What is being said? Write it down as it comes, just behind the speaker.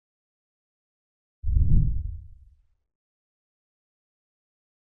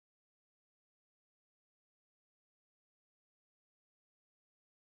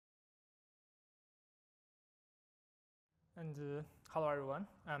Hello everyone,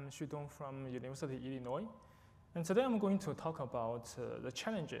 I'm Xudong from University of Illinois. And today I'm going to talk about the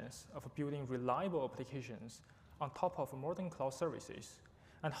challenges of building reliable applications on top of modern cloud services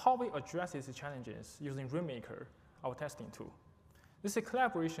and how we address these challenges using Rainmaker, our testing tool. This is a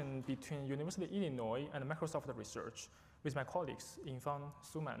collaboration between University of Illinois and Microsoft Research with my colleagues Yinfang,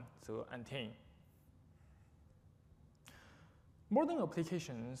 Suman, and Chen. Modern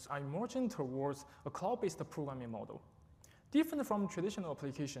applications are emerging towards a cloud-based programming model. Different from traditional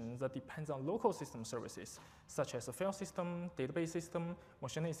applications that depend on local system services, such as a file system, database system,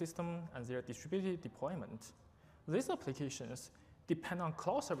 machine learning system, and their distributed deployment. These applications depend on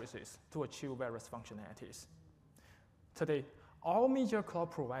cloud services to achieve various functionalities. Today, all major cloud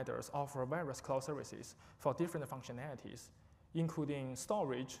providers offer various cloud services for different functionalities, including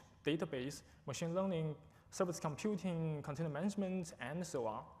storage, database, machine learning, service computing, container management, and so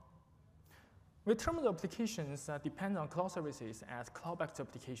on. We term the applications that depend on cloud services as cloud-based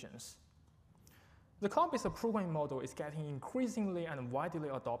applications. The cloud-based programming model is getting increasingly and widely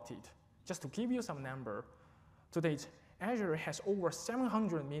adopted. Just to give you some number, to date, Azure has over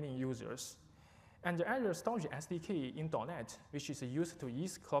 700 million users, and the Azure Storage SDK in .NET, which is used to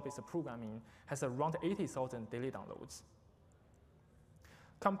ease cloud-based programming, has around 80,000 daily downloads.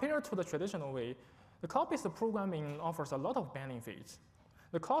 Compared to the traditional way, the cloud-based programming offers a lot of benefits.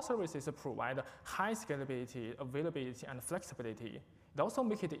 The cloud services provide high scalability, availability, and flexibility. It also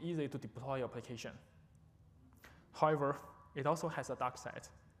makes it easy to deploy application. However, it also has a dark side.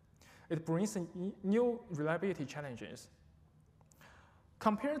 It brings new reliability challenges.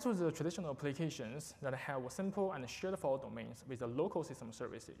 Compared to the traditional applications that have simple and shared file domains with the local system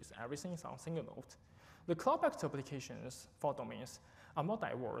services, everything is on single node, the cloud-based applications file domains are more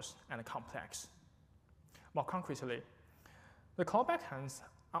diverse and complex. More concretely, the cloud backends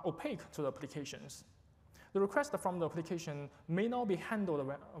are opaque to the applications. The request from the application may not be handled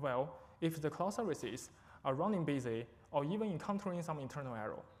well if the cloud services are running busy or even encountering some internal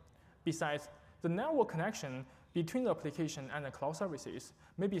error. Besides, the network connection between the application and the cloud services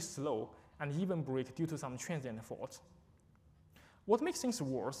may be slow and even break due to some transient faults. What makes things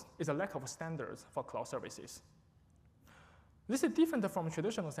worse is a lack of standards for cloud services. This is different from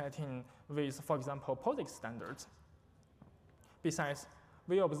traditional setting with, for example, POSIX standards. Besides,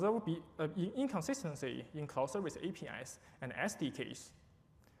 we observe inconsistency in cloud service APIs and SDKs.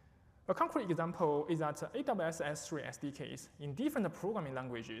 A concrete example is that AWS S3 SDKs in different programming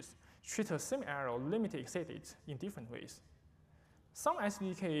languages treat the same error limit exceeded in different ways. Some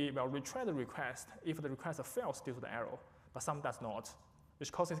SDK will retry the request if the request fails due to the error, but some does not,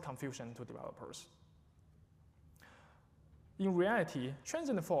 which causes confusion to developers. In reality,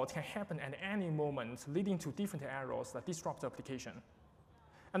 transient fault can happen at any moment, leading to different errors that disrupt the application.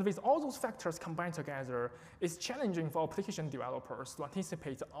 And with all those factors combined together, it's challenging for application developers to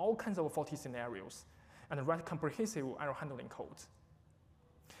anticipate all kinds of faulty scenarios and write comprehensive error handling code.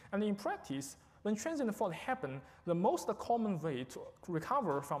 And in practice, when transient faults happen, the most common way to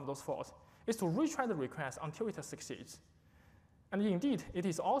recover from those faults is to retry the request until it succeeds. And indeed, it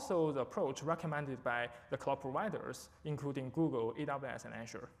is also the approach recommended by the cloud providers, including Google, AWS, and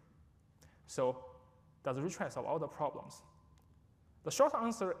Azure. So, does retry solve all the problems? The short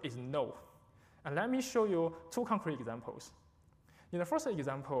answer is no. And let me show you two concrete examples. In the first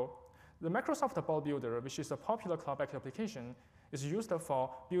example, the Microsoft Ball Builder, which is a popular cloud-based application, is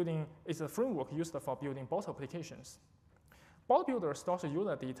a framework used for building both applications. Ball Builder stores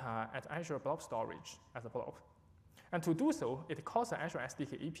user data at Azure Blob Storage as a blob. And to do so, it calls the Azure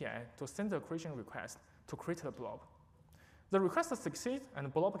SDK API to send the creation request to create the blob. The request succeeds and the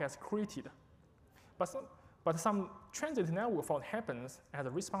blob gets created. But some transient network fault happens at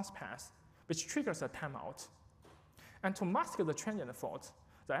the response path, which triggers a timeout. And to mask the transient fault,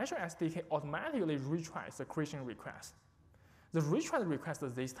 the Azure SDK automatically retries the creation request. The retried request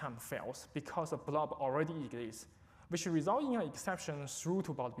this time fails because the blob already exists, which results in an exception through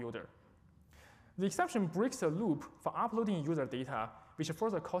to Ball Builder. The exception breaks the loop for uploading user data, which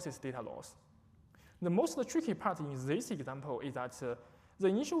further causes data loss. The most tricky part in this example is that the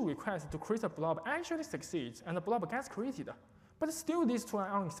initial request to create a blob actually succeeds and the blob gets created, but it still leads to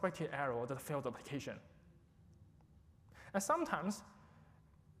an unexpected error that fails the application. And sometimes,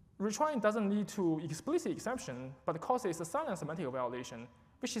 retrying doesn't lead to explicit exception, but causes a silent semantic violation,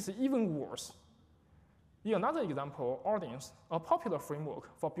 which is even worse. In another example, Audience, a popular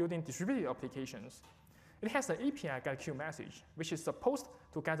framework for building distributed applications, it has an API get queue message, which is supposed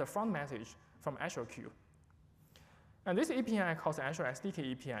to get a front message from Azure queue. And this API calls Azure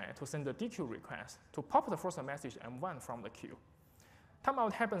SDK API to send the DQ request to pop the first message M1 from the queue.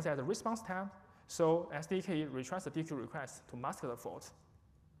 Timeout happens at the response tab, So SDK retries the DQ request to mask the fault.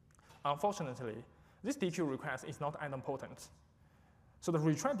 Unfortunately, this DQ request is not idempotent. So the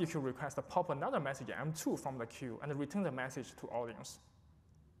retry DQ request pop another message M2 from the queue and return the message to audience.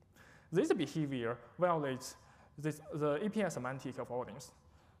 This behavior violates the API semantic of audience,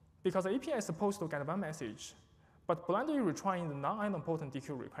 because the API is supposed to get one message, but blindly retrying the non-idempotent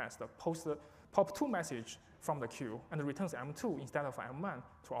DQ request pop two messages from the queue and returns M2 instead of M1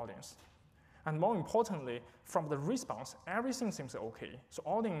 to audience. And more importantly, from the response, everything seems okay. So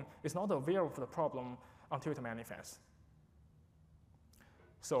audience is not aware of the problem until it manifests.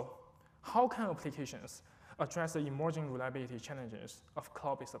 So how can applications address the emerging reliability challenges of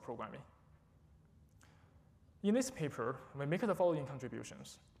cloud-based programming? In this paper, we make the following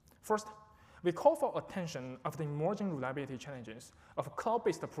contributions. First, we call for attention of the emerging reliability challenges of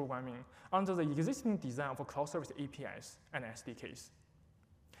cloud-based programming under the existing design of cloud service APIs and SDKs.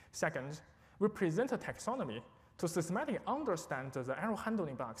 Second, we present a taxonomy to systematically understand the error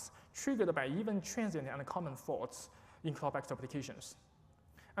handling bugs triggered by even transient and common faults in cloud-based applications.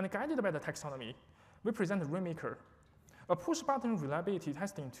 And guided by the taxonomy, we present Rainmaker, a push-button reliability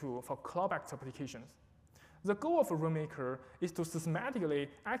testing tool for cloud-based applications. The goal of Rainmaker is to systematically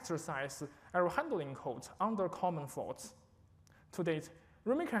exercise error handling codes under common faults. To date,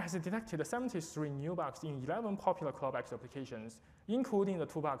 Rainmaker has detected 73 new bugs in 11 popular cloud-based applications, including the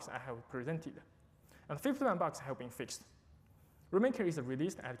 2 bugs I have presented, and 51 bugs have been fixed. Rainmaker is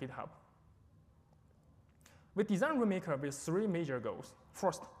released at GitHub. We designed Rainmaker with 3 major goals.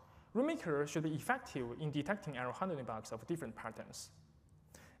 First, Rainmaker should be effective in detecting error handling bugs of different patterns.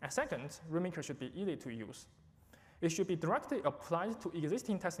 And second, Rainmaker should be easy to use. It should be directly applied to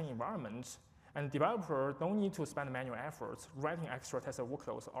existing testing environments, and developers don't need to spend manual efforts writing extra tester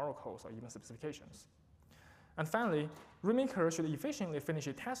workloads, oracles, or even specifications. And finally, Rainmaker should efficiently finish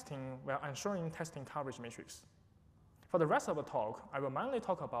testing while ensuring testing coverage metrics. For the rest of the talk, I will mainly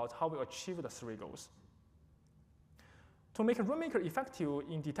talk about how we achieve the 3 goals. To make Rainmaker effective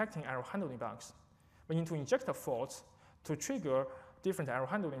in detecting error handling bugs, we need to inject the faults to trigger different error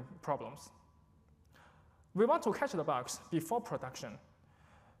handling problems. We want to catch the bugs before production,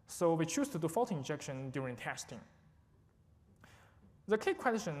 so we choose to do fault injection during testing. The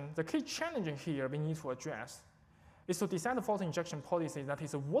key challenge here we need to address is to decide the fault injection policy that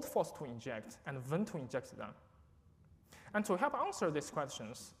is what faults to inject and when to inject them. And to help answer these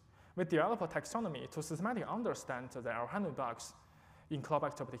questions, we develop a taxonomy to systematically understand the error handling bugs in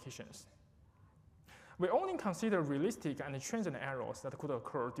cloud-based applications. We only consider realistic and transient errors that could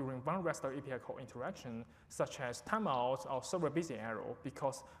occur during one REST API call interaction, such as timeout or server busy error,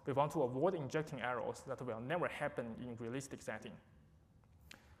 because we want to avoid injecting errors that will never happen in realistic setting.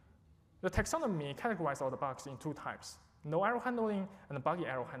 The taxonomy categorizes all the bugs in 2 types, no error handling and buggy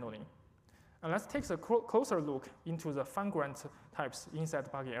error handling. And let's take a closer look into the fine-grained types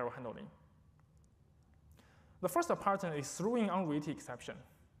inside buggy error handling. The first pattern is throwing unrelated exception.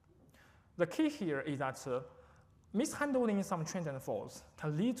 The key here is that mishandling some transient faults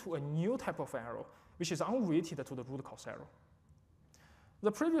can lead to a new type of error, which is unrelated to the root cause error.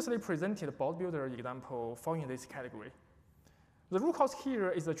 The previously presented bot builder example fall in this category. The root cause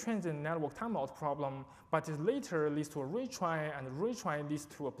here is a transient network timeout problem, but it later leads to a retry, and retry leads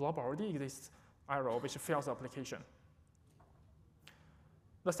to a blob already exists error, which fails the application.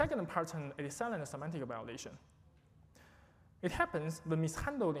 The second pattern is silent semantic violation. It happens when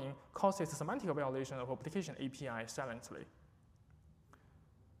mishandling causes semantic violation of application API silently.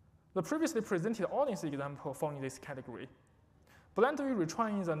 The previously presented audience example fall in this category. Blindly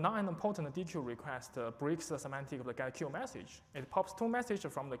retrying the non-idempotent DQ request breaks the semantic of the get queue message. It pops 2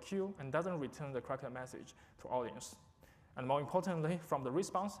 messages from the queue and doesn't return the correct message to audience. And more importantly, from the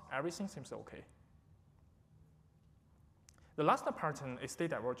response, everything seems okay. The last pattern is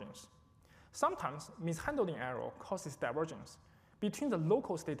state divergence. Sometimes mishandling error causes divergence between the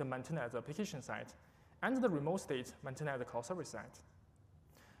local state maintained at the application side and the remote state maintained at the cloud service side.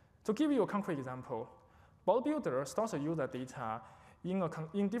 To give you a concrete example, bot builder stores the user data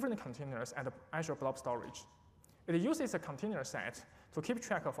in different containers at Azure Blob Storage. It uses a container set to keep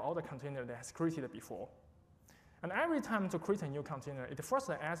track of all the containers that it has created before. And every time to create a new container, it first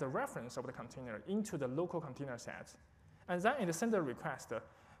adds a reference of the container into the local container set, and then it sends a request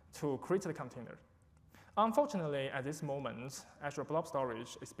to create the container. Unfortunately, at this moment, Azure Blob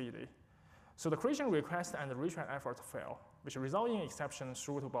Storage is busy. So the creation request and the retry effort fail, which result in exception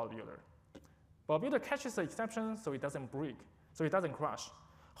through to bot builder. Bot builder catches the exception so it doesn't break, so it doesn't crash.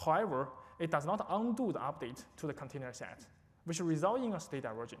 However, it does not undo the update to the container set, which results in a state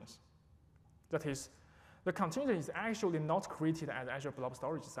divergence. That is, the container is actually not created at Azure Blob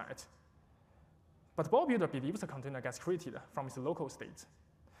Storage site. But ball builder believes the container gets created from its local state.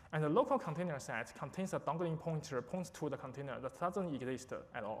 And the local container set contains a dangling pointer points to the container that doesn't exist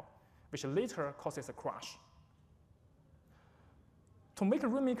at all, which later causes a crash. To make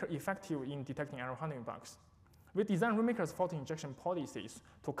Rainmaker effective in detecting error handling bugs, we designed Rainmaker's fault injection policies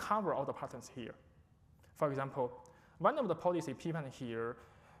to cover all the patterns here. For example, one of the policy P1 here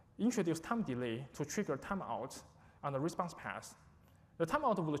introduced time delay to trigger timeout on the response path. The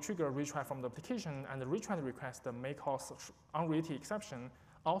timeout will trigger a retry from the application, and the retry request may cause unrelated exception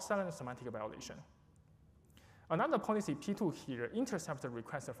or silent semantic violation. Another policy P2 here intercepts the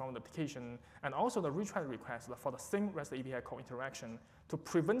request from the application and also the retry request for the same REST API call interaction to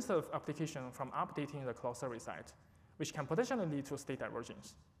prevent the application from updating the cloud service side, which can potentially lead to state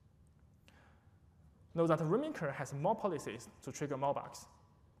divergence. Note that Rainmaker has more policies to trigger more bugs.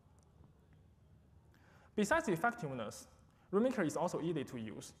 Besides the effectiveness, Rainmaker is also easy to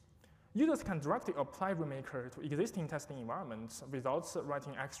use. Users can directly apply Rainmaker to existing testing environments without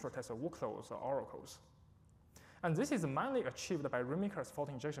writing extra test workloads or oracles. And this is mainly achieved by Rainmaker's fault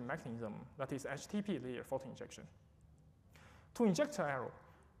injection mechanism, that is HTTP layer fault injection. To inject an error,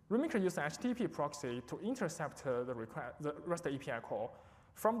 Rainmaker uses an HTTP proxy to intercept the REST API call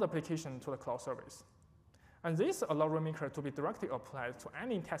from the application to the cloud service. And this allows Rainmaker to be directly applied to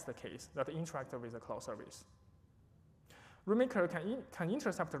any test case that interacts with the cloud service. Rainmaker can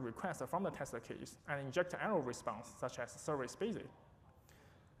intercept a request from the test case and inject an error response, such as service busy.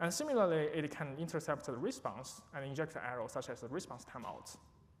 And similarly, it can intercept the response and inject an error, such as the response timeout.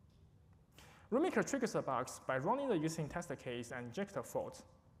 Rainmaker triggers the bugs by running the existing test case and inject a fault.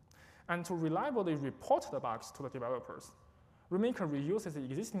 And to reliably report the bugs to the developers, Rainmaker reuses the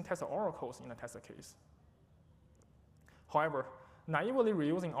existing test oracles in the test case. However, naively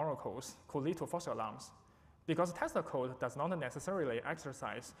reusing oracles could lead to false alarms, because test code does not necessarily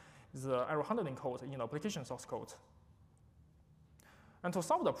exercise the error handling code in the application source code. And to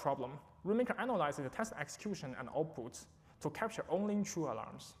solve the problem, Rainmaker analyzes the test execution and output to capture only true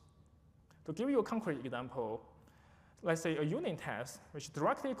alarms. To give you a concrete example, let's say a unit test which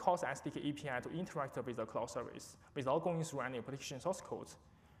directly calls SDK API to interact with the cloud service without going through any application source code.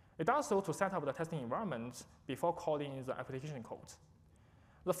 It does so to set up the testing environment before calling the application code.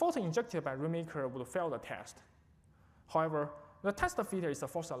 The fault injected by Rainmaker would fail the test. However, the test feature is a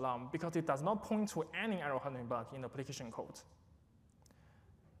false alarm because it does not point to any error handling bug in the application code.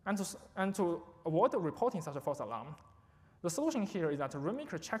 And to avoid reporting such a false alarm, the solution here is that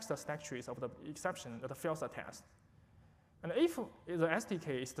Rainmaker checks the stack trace of the exception that fails the test. And if the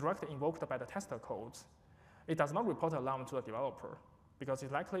SDK is directly invoked by the tester code, it does not report alarm to the developer because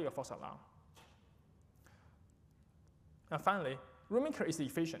it's likely a false alarm. And finally, Rainmaker is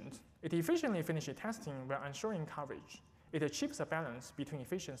efficient. It efficiently finishes testing while ensuring coverage. It achieves a balance between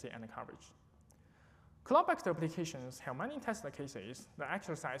efficiency and coverage. Cloud-based applications have many test cases that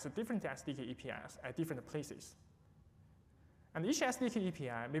exercise different SDK APIs at different places. And each SDK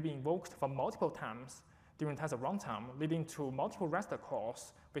API may be invoked for multiple times during test runtime, leading to multiple REST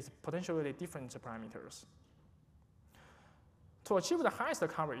calls with potentially different parameters. To achieve the highest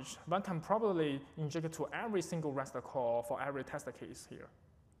coverage, one can probably inject to every single REST call for every test case here.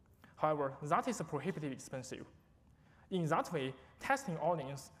 However, that is prohibitively expensive. In that way, testing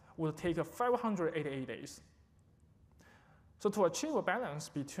audience will take 588 days. So to achieve a balance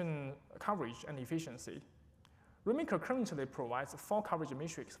between coverage and efficiency, Rainmaker currently provides 4 coverage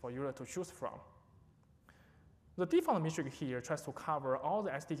metrics for users to choose from. The default metric here tries to cover all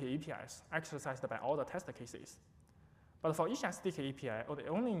the SDK APIs exercised by all the test cases. But for each SDK API, it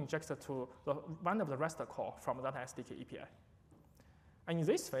only injects to one of the REST call from that SDK API. And in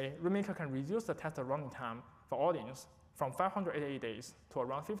this way, Rainmaker can reduce the test running time for audience from 588 days to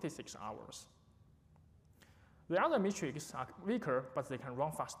around 56 hours. The other metrics are weaker, but they can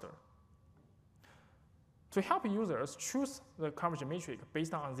run faster. To help users choose the coverage metric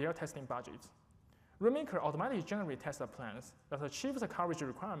based on their testing budget, Rainmaker automatically generates test plans that achieve the coverage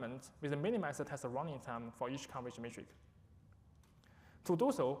requirements with a minimized test running time for each coverage metric. To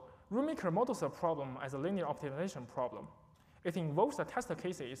do so, Rainmaker models the problem as a linear optimization problem. It invokes the test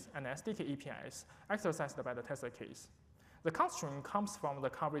cases and SDK APIs exercised by the test case. The constraint comes from the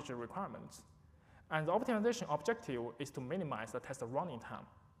coverage requirements, and the optimization objective is to minimize the test running time.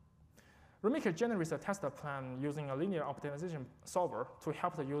 Rainmaker generates a test plan using a linear optimization solver to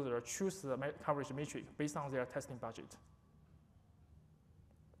help the user choose the coverage metric based on their testing budget.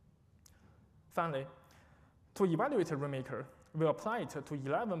 Finally, to evaluate Rainmaker, we apply it to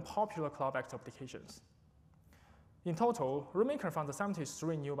 11 popular cloud-based applications. In total, Rainmaker found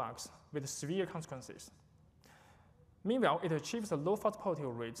 73 new bugs with severe consequences. Meanwhile, it achieves a low false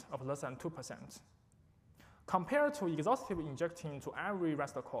positive rate of less than 2%. Compared to exhaustively injecting to every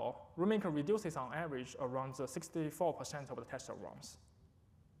raster call, Rainmaker reduces on average around 64% of the tester ROMs.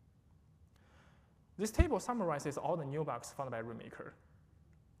 This table summarizes all the new bugs found by Rainmaker.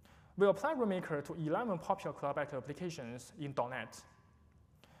 We apply Rainmaker to 11 popular cloud-backed applications in .NET.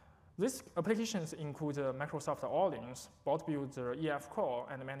 These applications include Microsoft Orleans, Bot Builder, EF Core,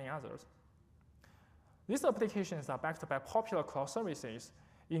 and many others. These applications are backed by popular cloud services,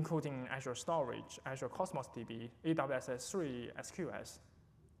 including Azure Storage, Azure Cosmos DB, AWS S3, SQS.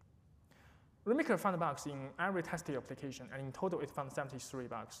 Rainmaker found bugs in every tested application, and in total it found 73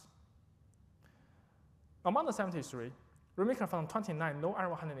 bugs. Among the 73, Rainmaker found 29 no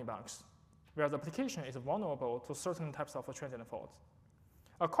error handling bugs, where the application is vulnerable to certain types of transient faults.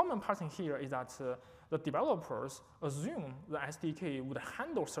 A common pattern here is that the developers assume the SDK would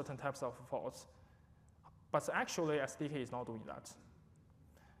handle certain types of faults, but actually SDK is not doing that.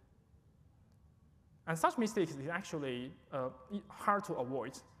 And such mistakes is actually hard to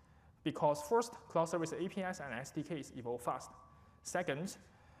avoid because first, cloud service APIs and SDKs evolve fast. Second,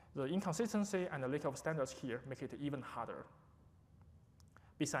 the inconsistency and the lack of standards here make it even harder.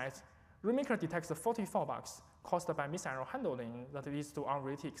 Besides, Rainmaker detects 44 bugs caused by miserror handling that leads to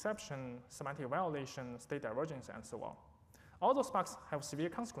unrelated exception, semantic violation, state divergence, and so on. All those bugs have severe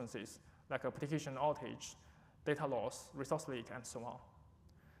consequences, like application outage, data loss, resource leak, and so on.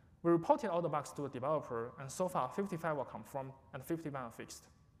 We reported all the bugs to the developer, and so far 55 were confirmed and 51 are fixed.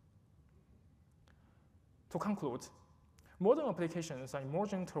 To conclude, modern applications are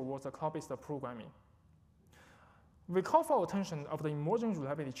emerging towards the cloud-based programming. We call for attention of the emerging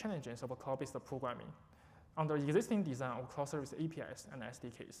reliability challenges of cloud-based programming under existing design of cloud service APIs and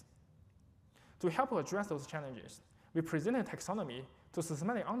SDKs. To help address those challenges, we presented taxonomy to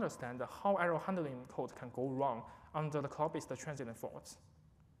systematically understand how error handling code can go wrong under the cloud-based transient faults.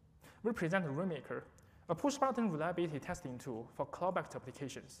 We present Rainmaker, a push-button reliability testing tool for cloud-backed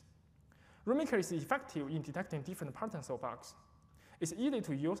applications. Rainmaker is effective in detecting different patterns of bugs. It's easy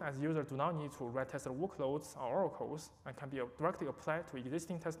to use as users do not need to write tested workloads or oracles and can be directly applied to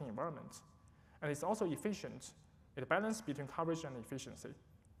existing testing environments. And it's also efficient. It balances between coverage and efficiency.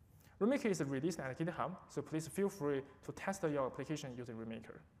 Rainmaker is released at GitHub, so please feel free to test your application using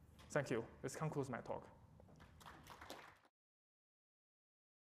Rainmaker. Thank you. This concludes my talk.